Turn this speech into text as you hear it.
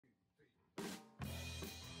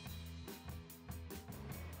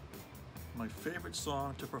My favorite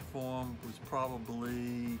song to perform was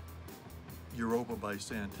probably Europa by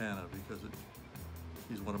Santana, because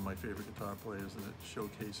he's one of my favorite guitar players and it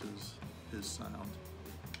showcases his sound.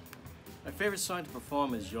 My favorite song to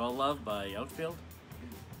perform is Your Love by Outfield.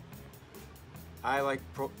 I like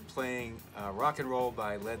playing Rock and Roll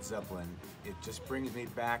by Led Zeppelin. It just brings me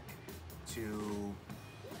back to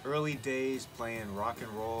early days playing rock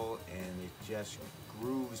and roll, and it just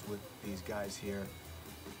grooves with these guys here.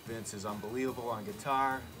 Vince is unbelievable on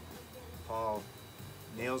guitar. Paul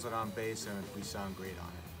nails it on bass, and we sound great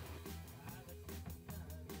on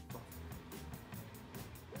it.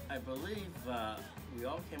 I believe we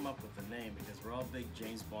all came up with the name because we're all big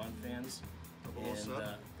James Bond fans. 007?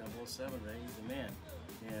 And 007, right? He's the man.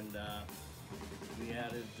 And we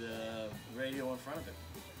added radio in front of it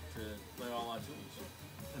to play all our tunes.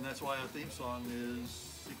 And that's why our theme song is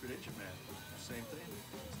Secret Agent Man. Same thing.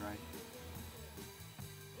 That's right.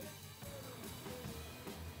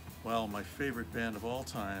 Well, my favorite band of all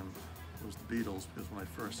time was the Beatles, because when I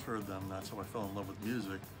first heard them, that's how I fell in love with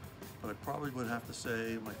music. But I probably would have to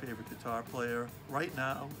say my favorite guitar player right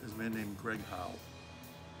now is a man named Greg Howe.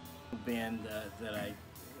 Band that I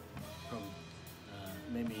probably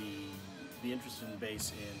made me be interested in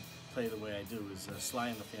bass and play the way I do is Sly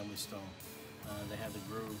and the Family Stone. They had the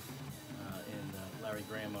groove, and Larry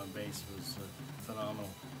Graham on bass was a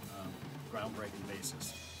phenomenal, groundbreaking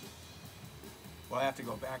bassist. Well, I have to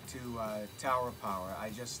go back to Tower of Power. I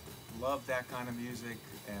just love that kind of music,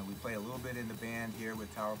 and we play a little bit in the band here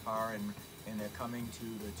with Tower of Power, and they're coming to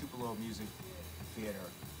the Tupelo Music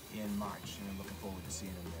Theater in March, and I'm looking forward to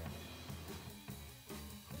seeing them there.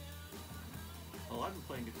 Well, I've been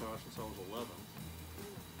playing guitar since I was 11,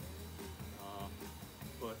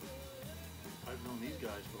 but I've known these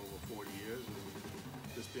guys for over 40 years, and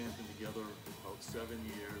this band's been together about 7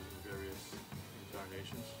 years in various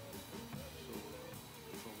incarnations, so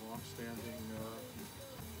it's a long-standing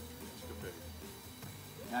escapade.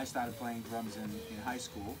 I started playing drums in high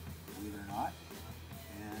school, believe it or not,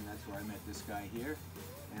 and that's where I met this guy here,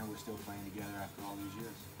 and we're still playing together after all these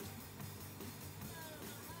years.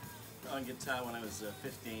 On guitar when I was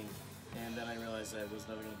 15, and then I realized I was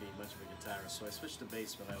never going to be much of a guitarist, so I switched to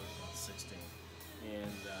bass when I was about 16,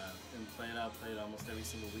 and played almost every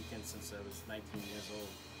single weekend since I was 19 years old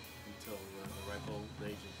until the ripe old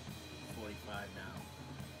age of 45 now.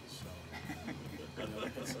 So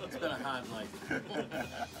it's been a hard life.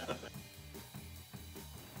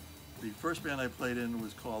 The first band I played in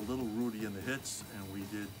was called Little Rudy and the Hits, and we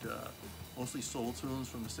did mostly soul tunes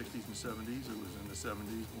from the 60s and 70s. It was in the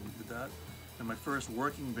 70s when we did that. And my first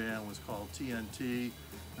working band was called TNT,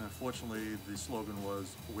 and unfortunately the slogan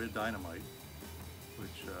was "We're Dynamite,"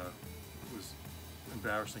 which was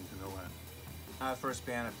embarrassing to no end. The first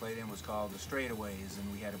band I played in was called the Straightaways,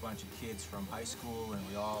 and we had a bunch of kids from high school, and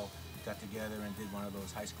we all got together and did one of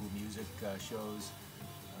those high school music shows.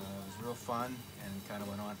 It was real fun, and kind of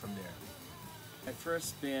went on from there. My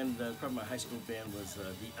first band, probably my high school band, was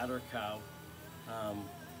the Udder Cow.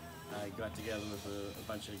 I got together with a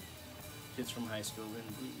bunch of kids from high school,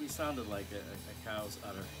 and we sounded like a cow's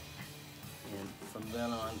udder. And from then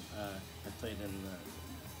on, I played in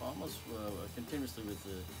almost continuously with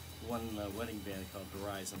one wedding band called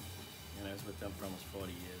Horizon, and I was with them for almost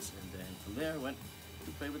 40 years. And then from there, I went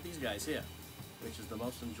to play with these guys here, which is the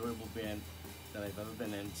most enjoyable band that I've ever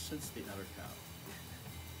been in since the Udder Cow.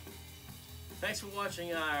 Thanks for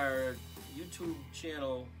watching our YouTube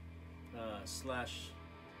channel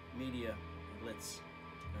 / media blitz.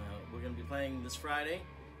 We're going to be playing this Friday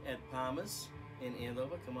at Palmer's in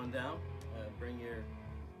Andover. Come on down. Bring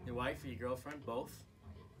your wife or your girlfriend, both,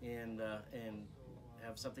 and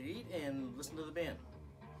have something to eat and listen to the band.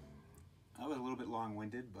 I was a little bit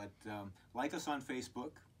long-winded, but like us on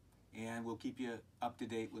Facebook, and we'll keep you up to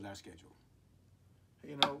date with our schedule.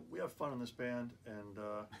 You know, we have fun in this band, and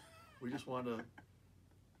we just want to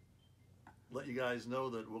let you guys know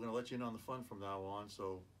that we're going to let you in on the fun from now on,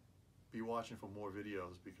 so be watching for more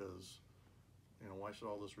videos, because, you know, why should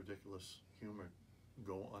all this ridiculous humor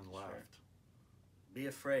go unlaughed? Sure. Be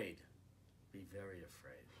afraid. Be very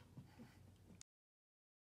afraid.